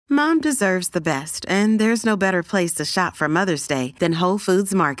Mom deserves the best, and there's no better place to shop for Mother's Day than Whole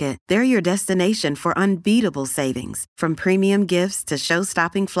Foods Market. They're your destination for unbeatable savings, from premium gifts to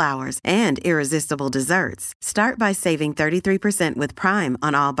show-stopping flowers and irresistible desserts. Start by saving 33% with Prime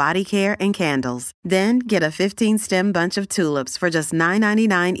on all body care and candles. Then get a 15-stem bunch of tulips for just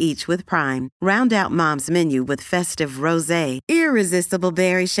 $9.99 each with Prime. Round out Mom's menu with festive rosé, irresistible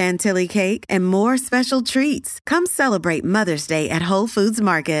berry chantilly cake, and more special treats. Come celebrate Mother's Day at Whole Foods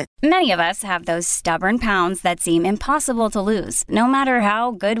Market. Many of us have those stubborn pounds that seem impossible to lose, no matter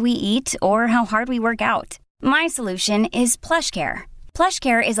how good we eat or how hard we work out. My solution is PlushCare.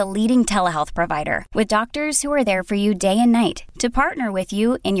 PlushCare is a leading telehealth provider with doctors who are there for you day and night to partner with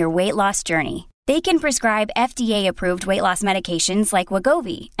you in your weight loss journey. They can prescribe FDA-approved weight loss medications like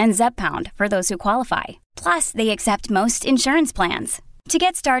Wegovy and Zepbound for those who qualify. Plus, they accept most insurance plans. To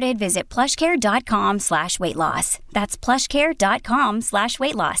get started, visit plushcare.com/weight loss. That's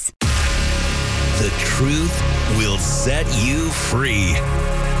plushcare.com/weight loss. The truth will set you free.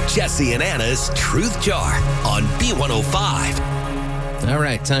 Jesse and Anna's Truth Jar on B105. All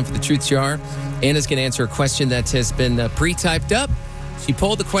right, time for the Truth Jar. Anna's going to answer a question that has been pre-typed up. She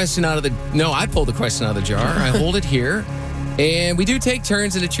pulled the question out of the... No, I pulled the question out of the jar. I hold it here. And we do take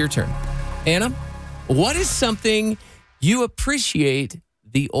turns, and it's your turn. Anna, what is something you appreciate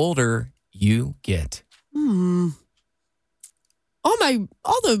the older you get?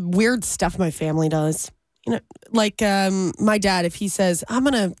 All the weird stuff my family does. You know, like my dad, if he says, I'm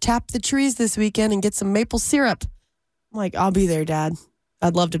going to tap the trees this weekend and get some maple syrup. I'm like, I'll be there, Dad.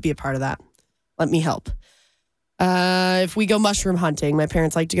 I'd love to be a part of that. Let me help. If we go mushroom hunting, my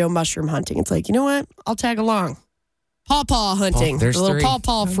parents like to go mushroom hunting. It's like, you know what? I'll tag along. Pawpaw hunting. There's a little three.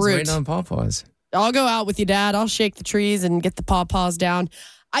 pawpaw fruit. Waiting on pawpaws. I'll go out with you, Dad. I'll shake the trees and get the pawpaws down.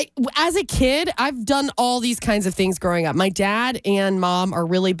 As a kid, I've done all these kinds of things growing up. My dad and mom are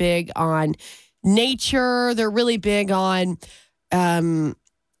really big on nature. They're really big on,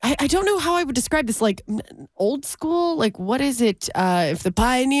 I don't know how I would describe this, like old school. Like, what is it? If the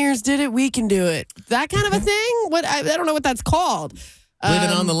pioneers did it, we can do it. That kind of a thing. I don't know what that's called.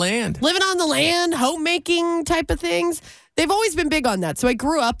 Living on the land. Living on the land, homemaking type of things. They've always been big on that. So I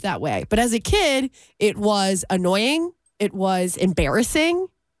grew up that way. But as a kid, it was annoying. It was embarrassing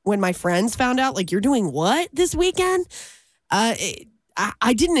when my friends found out, like, you're doing what this weekend? I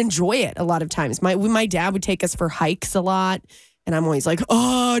didn't enjoy it a lot of times. My dad would take us for hikes a lot. And I'm always like,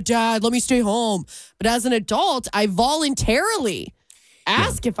 oh, Dad, let me stay home. But as an adult, I voluntarily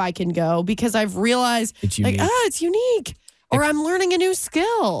ask if I can go because I've realized, it's unique. Or I'm learning a new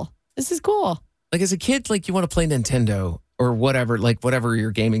skill. This is cool. Like as a kid, like you want to play Nintendo or whatever, like whatever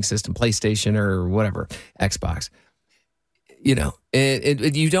your gaming system, PlayStation or whatever, Xbox. You know,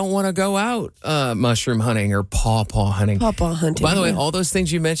 you don't want to go out mushroom hunting or pawpaw hunting. Pawpaw hunting. By the way, all those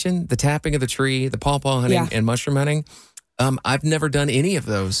things you mentioned, the tapping of the tree, the pawpaw hunting, and mushroom hunting, I've never done any of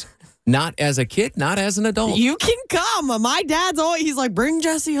those. Not as a kid, not as an adult. You can come. My dad's always, he's like, bring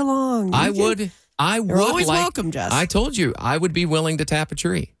Jesse along. You're always welcome, Jess. I told you, I would be willing to tap a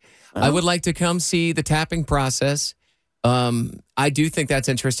tree. I would like to come see the tapping process. I do think that's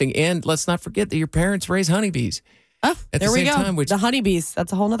interesting. And let's not forget that your parents raise honeybees. Oh, at there the we same go. time, the honeybees.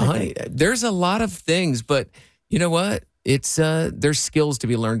 That's a whole nother thing. There's a lot of things, but you know what? It's there's skills to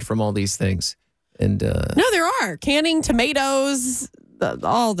be learned from all these things. And no, there are. Canning tomatoes,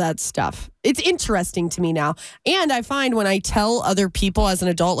 all that stuff. It's interesting to me now. And I find when I tell other people as an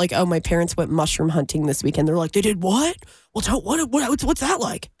adult, like, oh, my parents went mushroom hunting this weekend. They're like, they did what? Well, what's that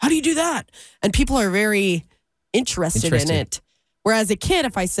like? How do you do that? And people are very interested in it. Whereas a kid,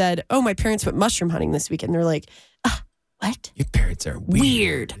 if I said, oh, my parents went mushroom hunting this weekend, they're like, what? Your parents are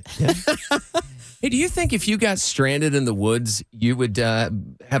weird. Yeah. Hey, do you think if you got stranded in the woods, you would have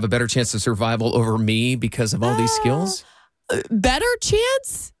a better chance of survival over me because of all these skills? Better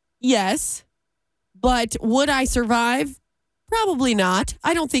chance? Yes. But would I survive? Probably not.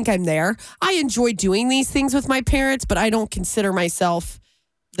 I don't think I'm there. I enjoy doing these things with my parents, but I don't consider myself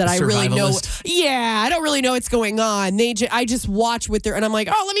that I really know. Yeah, I don't really know what's going on. I just watch with their, and I'm like,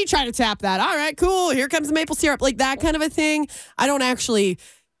 oh, let me try to tap that. All right, cool. Here comes the maple syrup. Like that kind of a thing.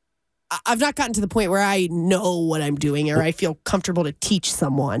 I've not gotten to the point where I know what I'm doing or I feel comfortable to teach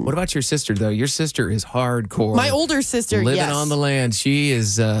someone. What about your sister, though? Your sister is hardcore. My older sister, living on the land. She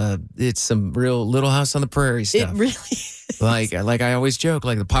is, it's some real Little House on the Prairie stuff. It really is. Like I always joke,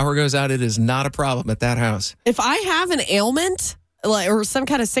 like the power goes out, it is not a problem at that house. If I have an ailment or some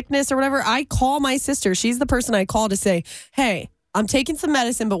kind of sickness or whatever, I call my sister. She's the person I call to say, hey, I'm taking some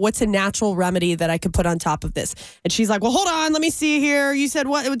medicine, but what's a natural remedy that I could put on top of this? And she's like, well, hold on. Let me see here. You said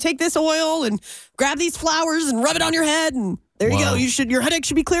what? It would take this oil and grab these flowers and rub it on your head. And There you Wow. go. Your headache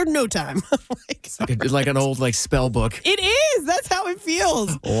should be cleared in no time. Like an old spell book. It is. That's how it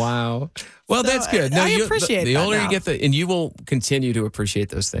feels. Wow. Well, So, that's good. I appreciate the that older now. you get, and you will continue to appreciate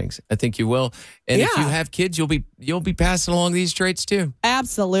those things. I think you will. And if you Yeah. have kids, you'll be passing along these traits too.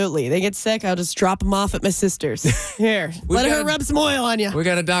 Absolutely. They get sick, I'll just drop them off at my sister's. Here, let her rub some oil on you. We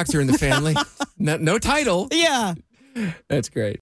got a doctor in the family. No title. Yeah. That's great.